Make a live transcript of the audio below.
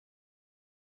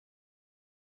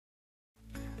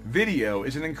Video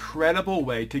is an incredible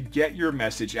way to get your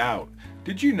message out.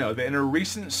 Did you know that in a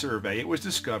recent survey it was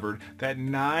discovered that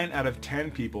 9 out of 10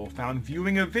 people found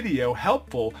viewing a video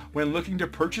helpful when looking to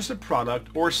purchase a product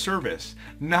or service?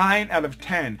 9 out of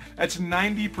 10. That's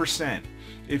 90%.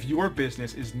 If your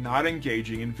business is not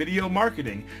engaging in video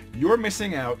marketing, you're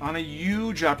missing out on a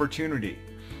huge opportunity.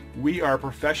 We are a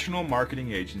professional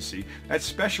marketing agency that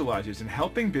specializes in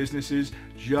helping businesses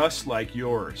just like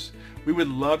yours. We would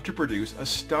love to produce a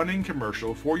stunning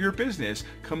commercial for your business,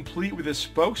 complete with a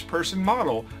spokesperson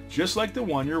model just like the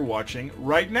one you're watching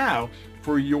right now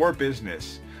for your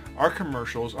business. Our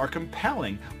commercials are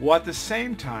compelling while at the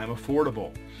same time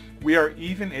affordable. We are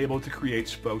even able to create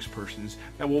spokespersons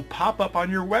that will pop up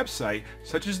on your website,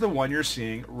 such as the one you're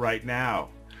seeing right now.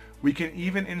 We can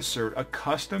even insert a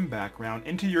custom background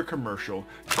into your commercial,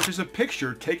 such as a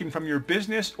picture taken from your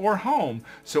business or home,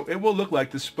 so it will look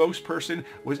like the spokesperson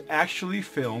was actually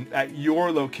filmed at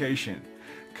your location.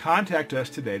 Contact us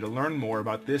today to learn more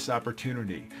about this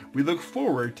opportunity. We look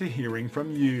forward to hearing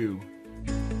from you.